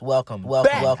Welcome to the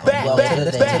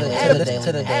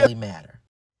Daily Matter.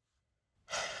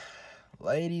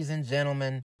 Ladies and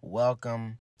gentlemen,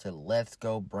 welcome to Let's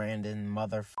Go Brandon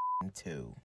Motherfucking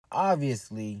 2.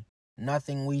 Obviously,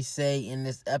 nothing we say in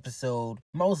this episode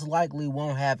most likely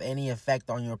won't have any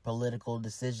effect on your political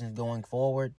decisions going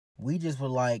forward. We just would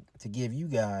like to give you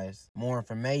guys more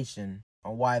information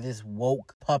on why this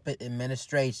woke puppet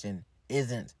administration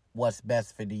isn't what's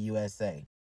best for the USA.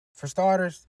 For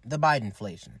starters, the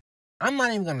Bidenflation. I'm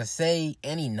not even going to say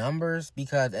any numbers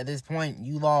because at this point,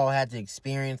 you've all had to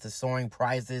experience the soaring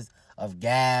prices of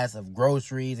gas, of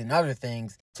groceries, and other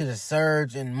things to the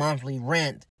surge in monthly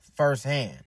rent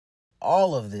firsthand.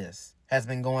 All of this has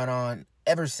been going on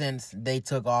ever since they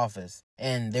took office,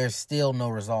 and there's still no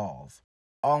resolve.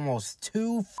 Almost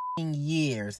 2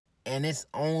 years, and it's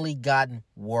only gotten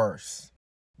worse.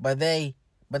 But they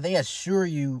assure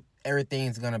you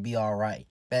everything's going to be all right.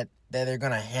 That they're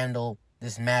going to handle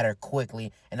this matter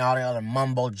quickly and all the other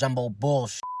mumbo-jumbo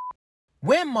bullshit.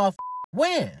 When?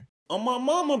 On my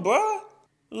mama, bro.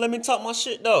 Let me talk my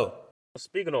shit, though.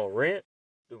 Speaking on rent,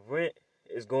 the rent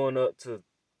is going up to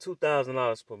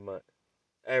 $2,000 per month.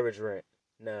 Average rent.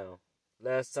 Now,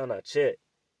 last time I checked,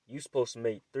 you supposed to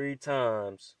make 3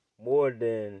 times more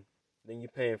than you're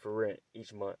paying for rent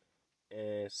each month.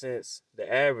 And since the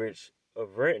average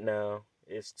of rent now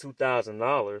is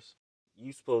 $2,000,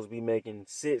 you supposed to be making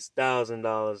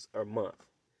 $6,000 a month.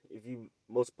 If you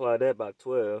multiply that by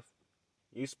 12,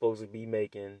 you supposed to be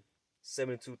making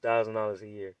 $72,000 a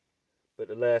year. But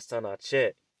the last time I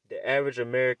checked, the average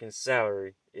American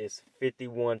salary is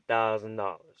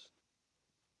 $51,000.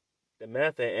 The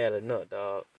math ain't adding up,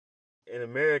 dog. And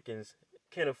Americans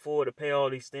can't afford to pay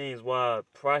all these things while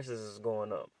prices is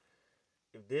going up.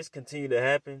 If this continue to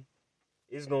happen,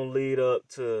 it's going to lead up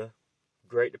to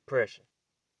Great Depression,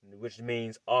 which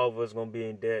means all of us going to be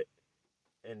in debt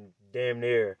and damn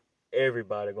near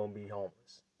everybody going to be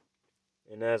homeless.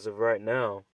 And as of right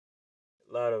now,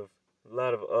 a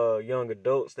lot of young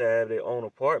adults that have their own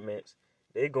apartments,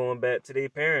 they going back to their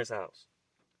parents' house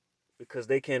because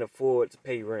they can't afford to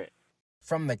pay rent.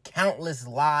 From the countless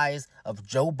lies of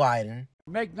Joe Biden.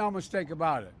 Make no mistake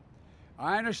about it.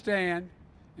 I understand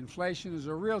inflation is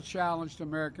a real challenge to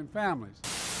American families.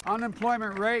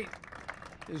 Unemployment rate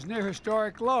is near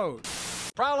historic lows.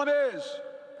 Problem is,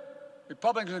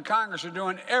 Republicans in Congress are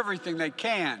doing everything they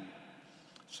can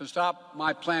to stop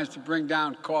my plans to bring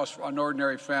down costs on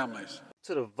ordinary families.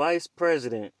 To the vice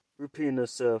president repeating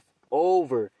herself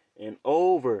over and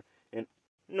over and,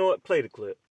 you know what, play the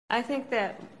clip. I think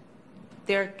that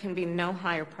there can be no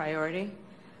higher priority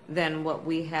than what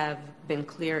we have been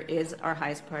clear is our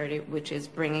highest priority, which is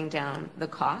bringing down the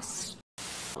costs.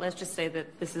 Let's just say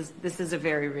that this is a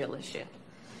very real issue,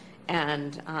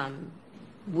 and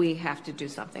we have to do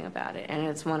something about it, and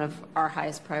it's one of our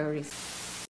highest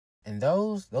priorities. And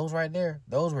those right there,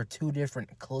 those were 2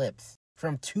 different clips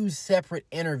from 2 separate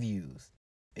interviews,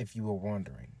 if you were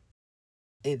wondering.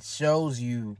 It shows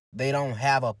you they don't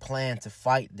have a plan to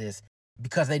fight this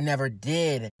because they never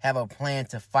did have a plan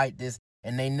to fight this,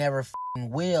 and they never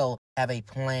will have a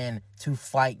plan to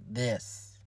fight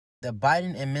this. The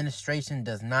Biden administration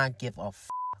does not give a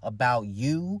about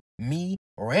you, me,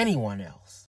 or anyone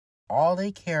else. All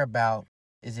they care about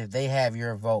is if they have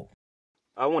your vote.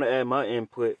 I want to add my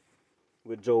input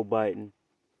with Joe Biden.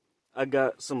 I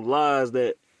got some lies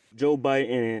that Joe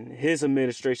Biden and his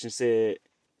administration said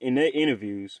in their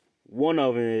interviews. One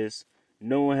of them is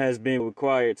no one has been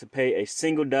required to pay a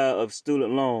single dime of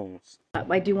student loans.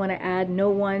 I do want to add, no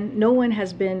one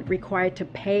has been required to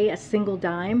pay a single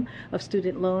dime of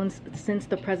student loans since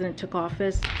the president took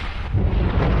office.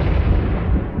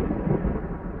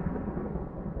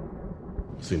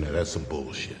 See, now that's some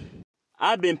bullshit.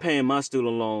 I've been paying my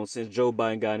student loans since Joe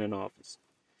Biden got in office.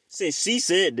 Since she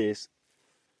said this,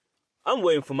 I'm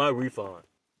waiting for my refund.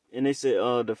 And they said,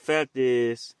 the fact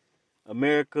is,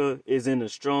 America is in a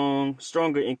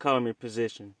stronger economic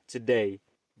position today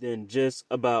than just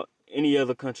about any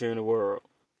other country in the world.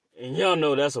 And y'all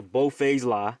know that's a bold-faced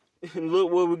lie.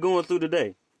 Look what we're going through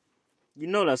today. You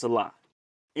know that's a lie.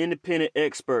 Independent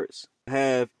experts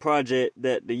have projected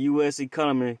that the U.S.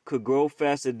 economy could grow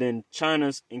faster than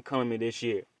China's economy this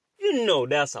year. You know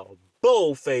that's a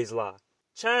bold-faced lie.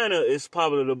 China is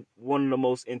probably one of the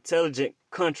most intelligent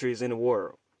countries in the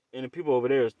world. And the people over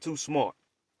there is too smart.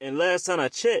 And last time I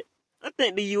checked, I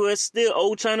think the U.S. still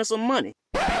owe China some money.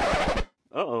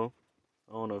 Uh-oh.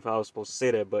 I don't know if I was supposed to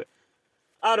say that, but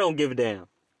I don't give a damn.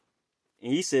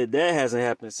 And he said that hasn't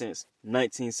happened since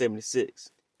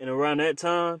 1976. And around that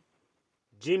time,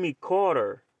 Jimmy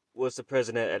Carter was the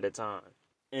president at the time.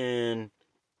 And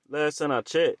last time I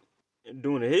checked,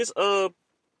 during his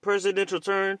presidential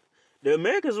term, the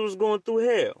Americans was going through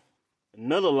hell.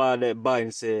 Another lie that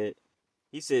Biden said.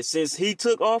 He said since he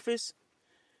took office,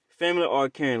 families are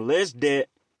carrying less debt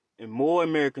and more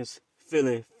Americans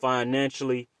feeling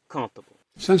financially comfortable.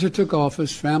 Since I took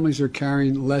office, families are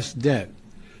carrying less debt.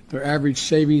 Their average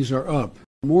savings are up.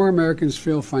 More Americans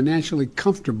feel financially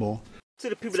comfortable. To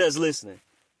the people that's listening,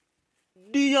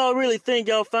 do y'all really think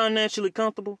y'all financially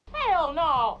comfortable? Hell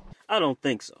no! I don't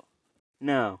think so.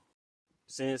 Now,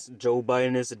 since Joe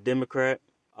Biden is a Democrat,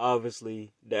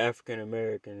 obviously the African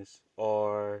Americans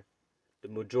are the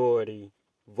majority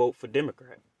vote for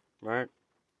Democrat, right?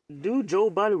 Do Joe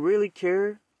Biden really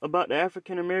care about the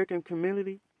African American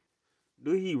community?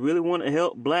 Do he really want to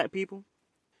help black people?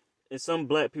 And some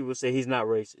black people say he's not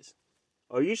racist.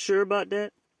 Are you sure about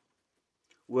that?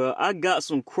 Well, I got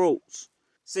some quotes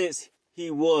since he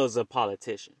was a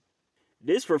politician.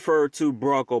 This referred to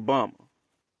Barack Obama.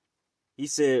 He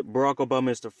said Barack Obama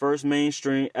is the first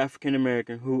mainstream African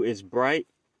American who is bright,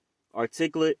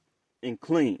 articulate, and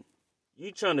clean.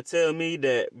 You trying to tell me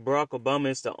that Barack Obama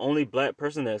is the only black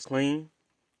person that's clean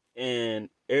and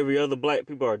every other black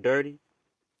people are dirty?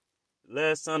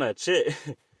 Last time I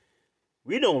checked,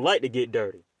 we don't like to get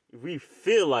dirty. If we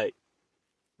feel like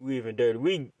we even dirty,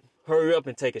 we hurry up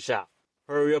and take a shower.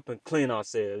 Hurry up and clean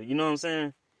ourselves. You know what I'm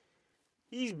saying?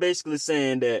 He's basically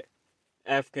saying that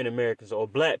African Americans or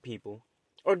black people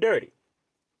are dirty.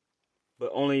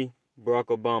 But only Barack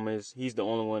Obama he's the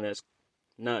only one that's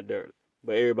not dirty.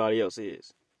 But everybody else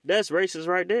is. That's racist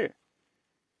right there.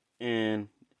 And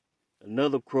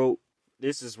another quote,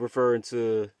 this is referring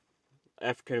to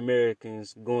African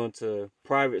Americans going to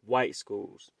private white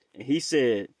schools. And he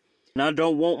said, and I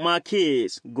don't want my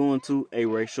kids going to a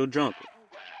racial jungle.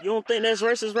 You don't think that's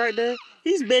racist right there?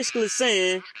 He's basically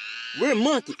saying we're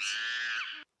monkeys.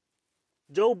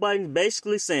 Joe Biden's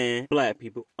basically saying black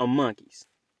people are monkeys.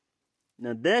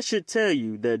 Now that should tell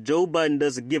you that Joe Biden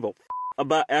doesn't give a f***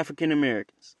 about African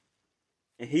Americans.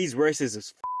 And he's racist as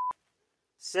f***.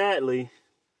 Sadly,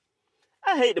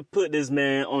 I hate to put this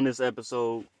man on this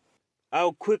episode.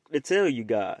 I'll quickly tell you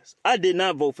guys, I did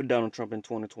not vote for Donald Trump in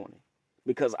 2020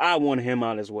 because I wanted him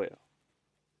out as well.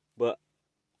 But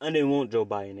I didn't want Joe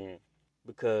Biden in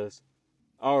because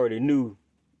I already knew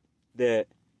that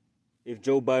if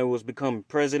Joe Biden was becoming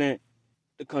president,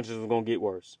 the country was going to get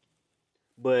worse.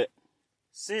 But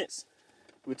since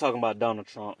we're talking about Donald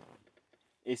Trump,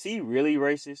 is he really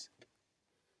racist?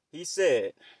 He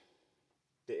said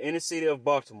the inner city of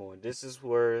Baltimore, this is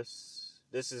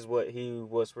what he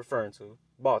was referring to,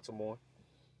 Baltimore,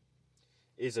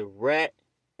 is a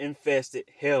rat-infested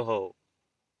hellhole.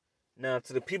 Now,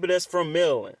 to the people that's from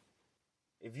Maryland,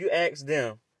 if you ask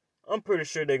them, I'm pretty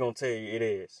sure they're going to tell you it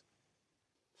is.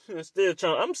 To this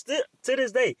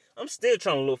day, I'm still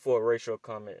trying to look for a racial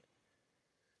comment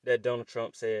that Donald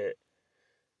Trump said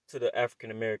to the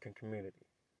African American community.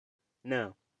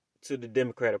 Now, to the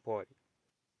Democratic Party.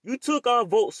 You took our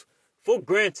votes for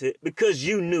granted because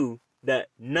you knew that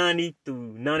 90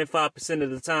 through 95%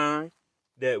 of the time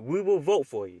that we will vote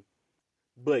for you.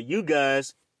 But you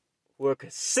guys were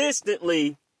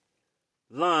consistently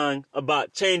lying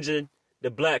about changing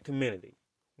the black community.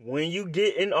 When you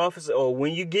get in office or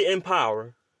when you get in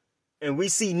power and we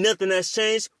see nothing that's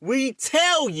changed, we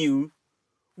tell you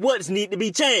what's need to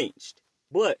be changed.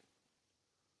 But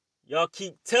y'all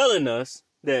keep telling us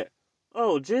that,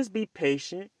 oh, just be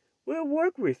patient. We'll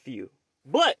work with you.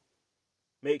 But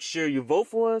make sure you vote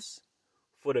for us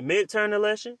for the midterm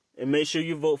election and make sure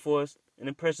you vote for us in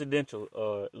the presidential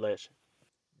election.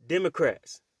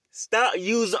 Democrats, stop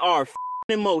using our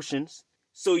emotions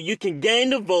so you can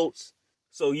gain the votes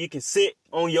so you can sit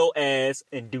on your ass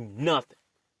and do nothing.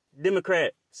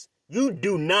 Democrats, you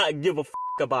do not give a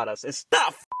about us and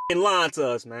stop lying to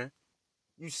us, man.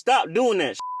 You stop doing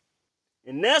that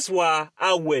And that's why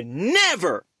I would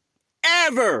never,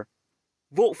 ever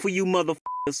vote for you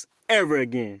motherfuckers ever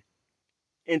again.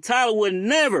 And Tyler would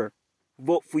never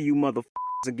vote for you motherfuckers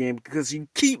again because you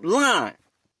keep lying.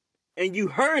 And you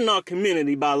hurting our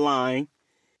community by lying.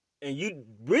 And you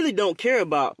really don't care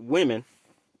about women.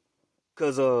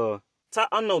 Because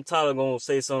I know Tyler gonna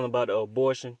say something about the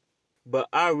abortion. But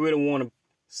I really want to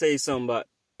say something about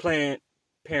Planned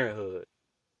Parenthood.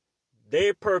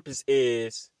 Their purpose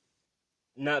is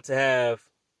not to have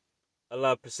a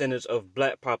lot of percentage of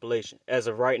black population. As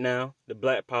of right now, the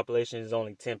black population is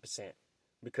only 10%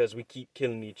 because we keep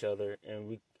killing each other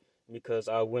and because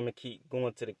our women keep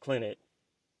going to the clinic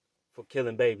for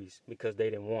killing babies because they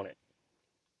didn't want it.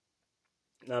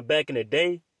 Now, back in the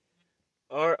day,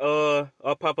 our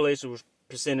population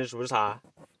percentage was high,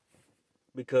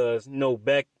 Because,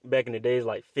 back in the days,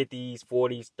 like 50s,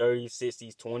 40s, 30s,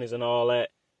 60s, 20s, and all that,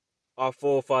 our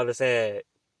forefathers had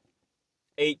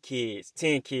 8 kids,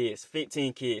 10 kids,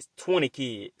 15 kids, 20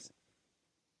 kids.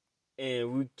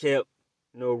 And we kept,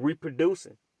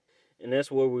 reproducing. And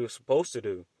that's what we were supposed to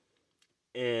do.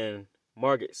 And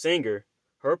Margaret Sanger,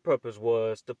 her purpose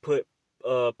was to put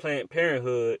Planned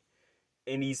Parenthood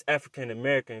in these African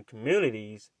American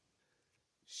communities.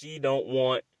 She don't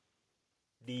want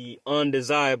the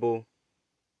undesirable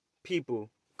people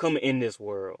coming in this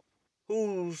world.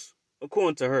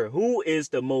 According to her, who is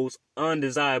the most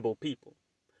undesirable people?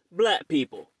 Black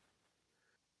people.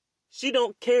 She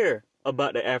don't care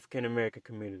about the African American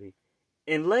community.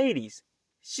 And ladies,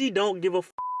 she don't give a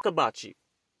f*** about you.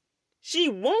 She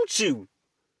wants you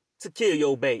to kill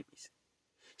your babies.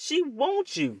 She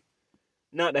wants you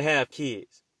not to have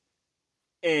kids.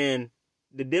 And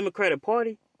the Democratic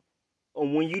Party,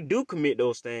 when you do commit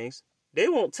those things, they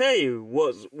won't tell you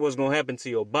what's going to happen to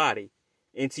your body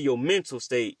and to your mental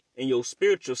state and your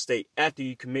spiritual state after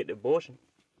you commit the abortion.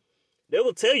 They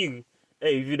will tell you,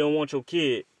 hey, if you don't want your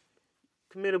kid,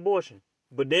 commit abortion.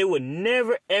 But they would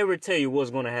never, ever tell you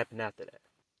what's going to happen after that.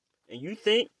 And you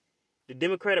think the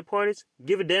Democratic parties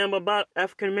give a damn about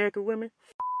African-American women?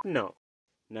 No.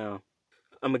 Now,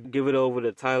 I'm going to give it over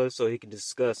to Tyler so he can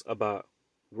discuss about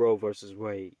Roe versus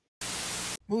Wade.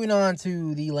 Moving on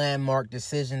to the landmark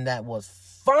decision that was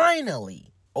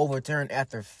finally overturned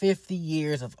after 50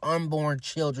 years of unborn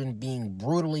children being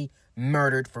brutally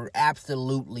murdered for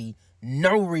absolutely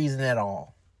no reason at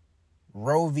all.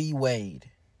 Roe v. Wade.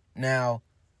 Now,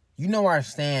 you know our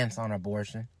stance on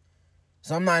abortion,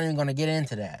 so I'm not even going to get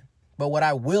into that. But what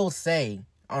I will say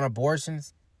on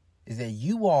abortions is that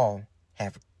you all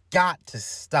have got to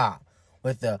stop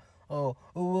with the, oh,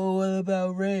 what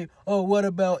about rape? Oh, what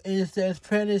about incest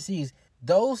pregnancies?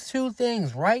 Those two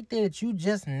things right there that you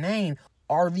just named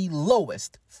are the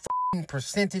lowest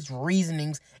percentage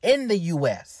reasonings in the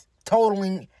U.S.,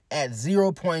 totaling at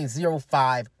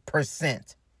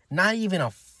 0.05%. Not even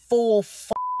a full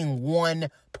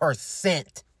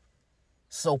 1%.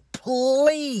 So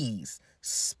please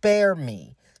spare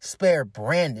me, spare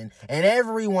Brandon, and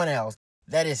everyone else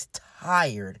that is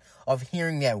tired of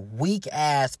hearing that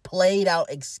weak-ass, played-out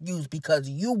excuse because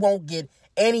you won't get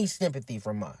any sympathy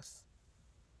from us.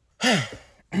 Now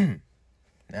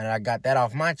that I got that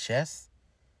off my chest,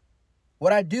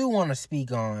 what I do want to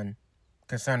speak on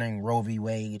concerning Roe v.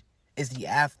 Wade is the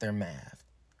aftermath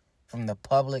from the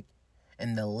public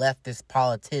and the leftist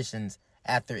politicians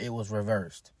after it was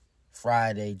reversed.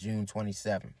 Friday, June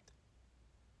 27th.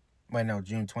 Wait, no,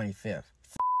 June 25th.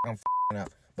 I'm up.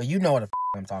 But you know what the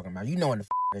I'm talking about. You know when the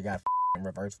they got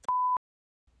reversed.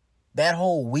 That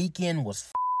whole weekend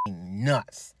was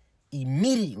nuts.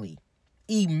 Immediately,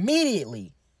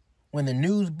 when the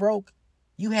news broke,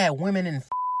 you had women in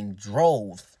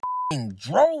droves,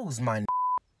 my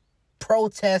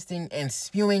protesting and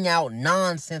spewing out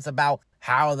nonsense about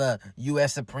how the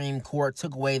U.S. Supreme Court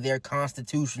took away their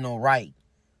constitutional right.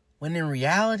 When in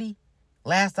reality,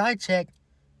 last I checked,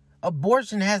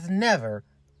 abortion has never,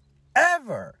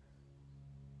 ever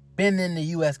been in the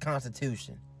U.S.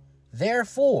 Constitution.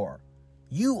 Therefore,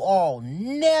 you all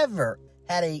never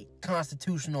had a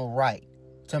constitutional right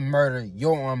to murder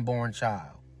your unborn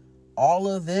child. All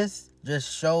of this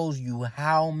just shows you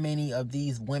how many of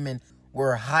these women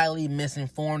were highly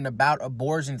misinformed about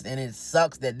abortions, and it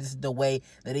sucks that this is the way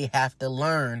that they have to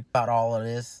learn about all of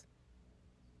this.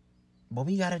 But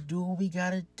we gotta do what we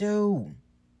gotta do.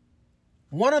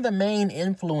 One of the main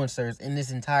influencers in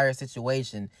this entire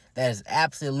situation that has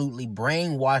absolutely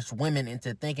brainwashed women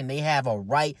into thinking they have a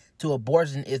right to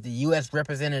abortion is the U.S.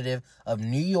 representative of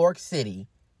New York City,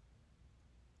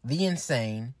 the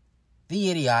insane,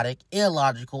 the idiotic,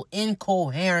 illogical,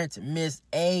 incoherent Miss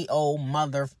A.O.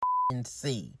 motherfucking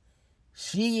C.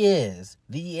 She is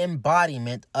the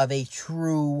embodiment of a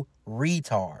true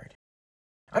retard.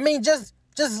 I mean, just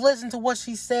listen to what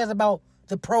she says about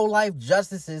the pro-life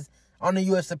justices on the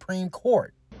U.S. Supreme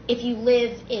Court. If you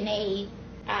live in a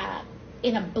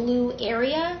blue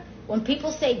area, when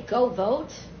people say go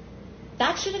vote,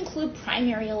 that should include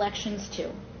primary elections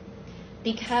too.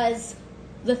 Because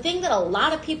the thing that a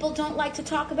lot of people don't like to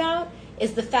talk about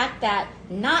is the fact that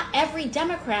not every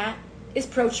Democrat is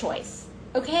pro-choice,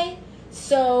 okay?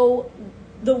 So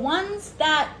the ones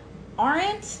that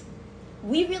aren't,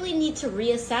 we really need to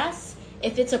reassess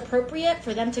if it's appropriate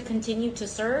for them to continue to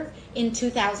serve in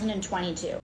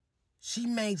 2022. She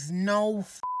makes no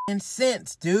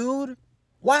sense, dude.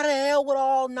 Why the hell would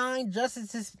all 9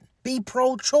 justices be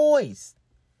pro-choice?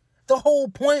 The whole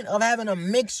point of having a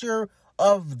mixture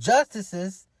of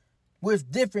justices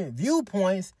with different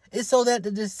viewpoints is so that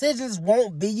the decisions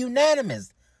won't be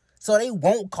unanimous, so they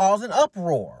won't cause an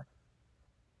uproar.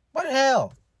 But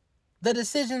hell, the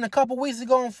decision a couple weeks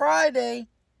ago on Friday,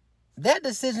 that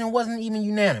decision wasn't even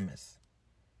unanimous.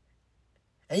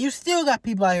 And you still got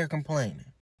people out here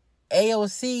complaining.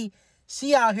 AOC,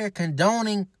 she out here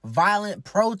condoning violent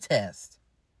protests.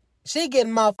 She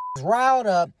getting motherfuckers riled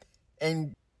up,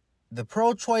 and the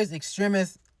pro-choice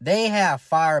extremists, they have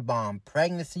firebombed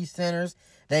pregnancy centers.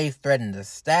 They've threatened the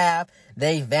staff.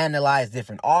 They've vandalized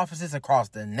different offices across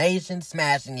the nation,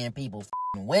 smashing in people's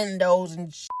windows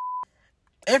and shit.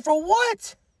 And for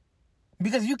what?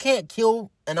 Because you can't kill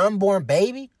an unborn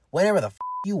baby whenever the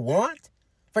you want?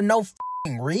 For no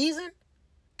reason?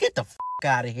 Get the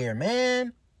out of here,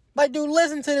 man. Like, dude,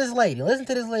 listen to this lady. Listen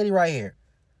to this lady right here.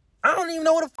 I don't even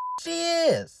know what the she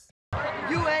is.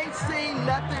 You ain't seen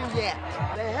nothing yet.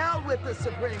 The hell with the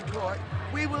Supreme Court.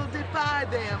 We will defy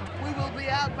them. We will be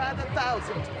out by the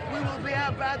thousands. We will be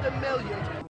out by the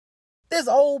millions. This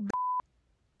old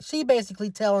she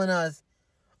basically telling us,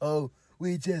 oh,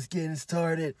 we just getting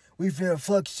started. We finna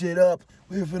fuck shit up.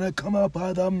 We finna come out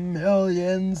by the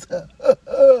millions.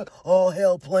 All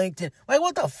hell plankton. Like,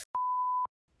 what the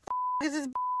is this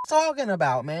talking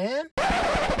about, man?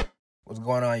 What's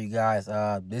going on, you guys?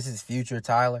 This is Future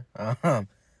Tyler.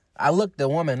 I looked the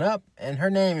woman up, and her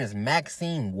name is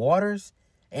Maxine Waters,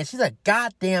 and she's a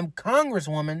goddamn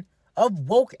congresswoman of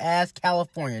woke-ass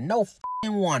California. No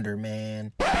wonder,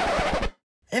 man.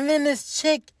 And then this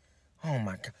chick, oh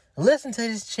my God, listen to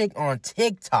this chick on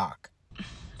TikTok.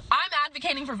 I'm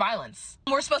advocating for violence.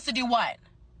 We're supposed to do what?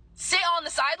 Sit on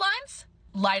the sidelines?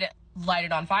 Light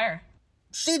it on fire.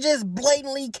 She just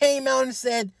blatantly came out and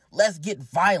said, let's get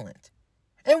violent.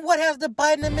 And what has the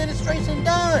Biden administration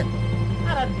done?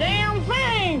 Not a damn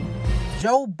thing.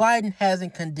 Joe Biden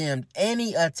hasn't condemned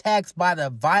any attacks by the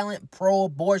violent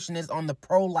pro-abortionists on the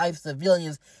pro-life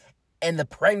civilians and the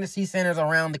pregnancy centers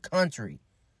around the country.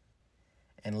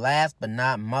 And last but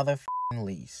not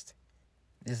least,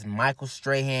 this Michael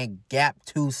Strahan Gap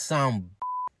 2 son,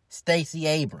 Stacey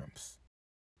Abrams.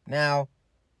 Now,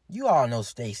 you all know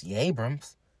Stacey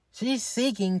Abrams. She's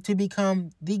seeking to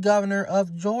become the governor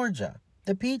of Georgia,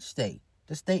 the Peach State,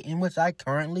 the state in which I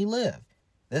currently live,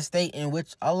 the state in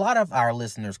which a lot of our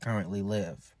listeners currently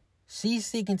live. She's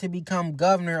seeking to become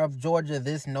governor of Georgia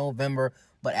this November,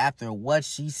 but after what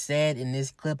she said in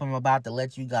this clip I'm about to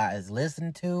let you guys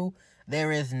listen to,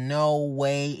 there is no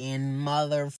way in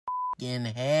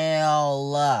motherfucking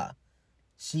hell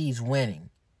she's winning.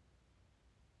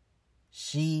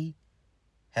 She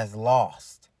has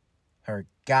lost her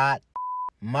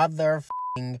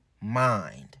motherfucking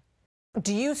mind.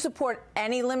 Do you support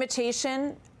any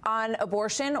limitation on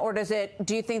abortion, or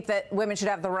do you think that women should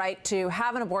have the right to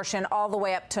have an abortion all the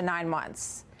way up to 9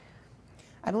 months?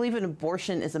 I believe an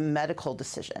abortion is a medical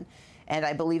decision, and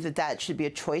I believe that that should be a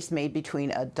choice made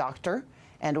between a doctor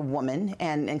and a woman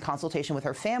and in consultation with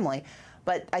her family.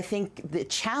 But I think the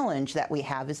challenge that we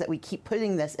have is that we keep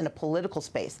putting this in a political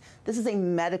space. This is a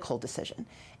medical decision,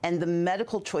 and the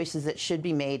medical choices that should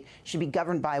be made should be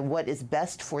governed by what is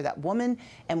best for that woman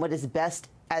and what is best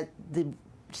at the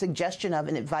suggestion of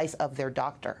and advice of their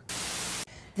doctor.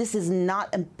 This is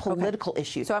not a political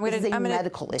issue. So I'm going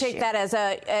to take that as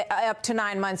up to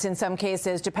 9 months in some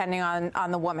cases, depending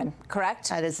on the woman. Correct?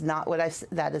 That is not what I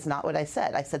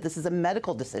said. I said this is a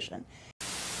medical decision.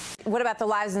 What about the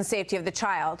lives and safety of the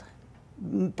child?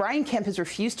 Brian Kemp has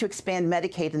refused to expand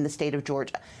Medicaid in the state of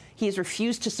Georgia. He has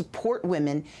refused to support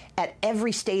women at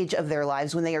every stage of their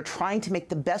lives when they are trying to make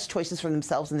the best choices for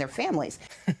themselves and their families.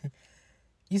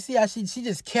 You see how she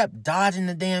just kept dodging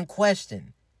the damn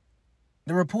question.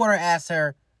 The reporter asked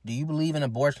her, do you believe in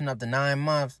abortion up to 9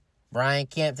 months? Brian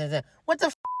Kemp said, what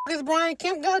the is Brian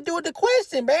Kemp got to do with the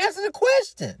question? But answer the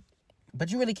question. But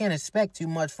you really can't expect too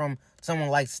much from someone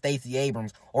like Stacey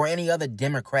Abrams or any other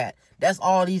Democrat. That's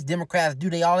all these Democrats do.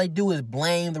 All they do is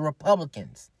blame the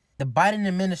Republicans. The Biden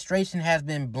administration has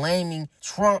been blaming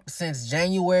Trump since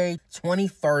January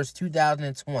 21st,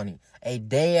 2020, a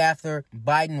day after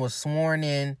Biden was sworn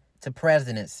in to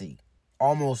presidency.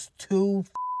 Almost 2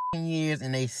 years,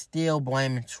 and they still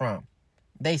blaming Trump.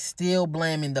 They still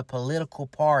blaming the political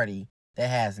party that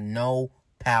has no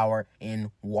power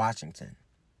in Washington.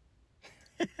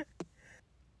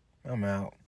 I'm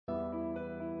out.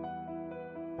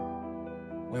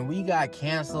 When we got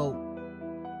canceled,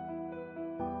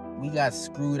 we got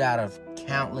screwed out of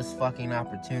countless fucking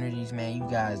opportunities, man. You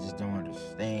guys just don't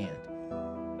understand.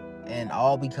 And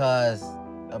all because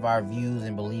of our views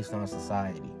and beliefs on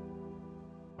society.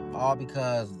 All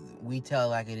because we tell it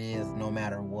like it is no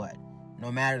matter what.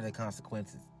 No matter the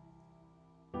consequences.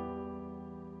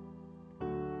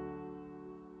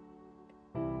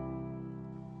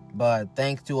 But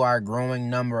thanks to our growing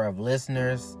number of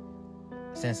listeners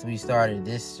since we started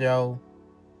this show,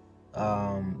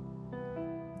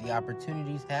 the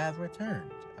opportunities have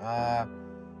returned.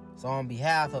 So on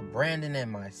behalf of Brandon and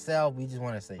myself, we just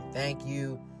want to say thank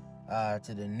you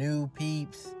to the new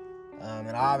peeps,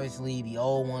 and obviously the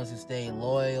old ones who stayed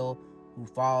loyal, who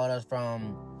followed us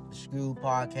from the Screw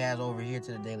Podcast over here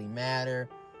to the Daily Matter.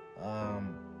 We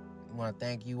want to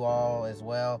thank you all as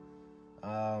well.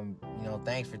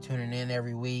 Thanks for tuning in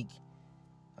every week.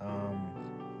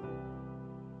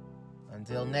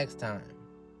 Until next time,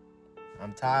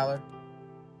 I'm Tyler.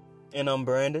 And I'm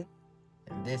Brandon.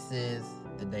 And this is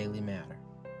the Daily Matter.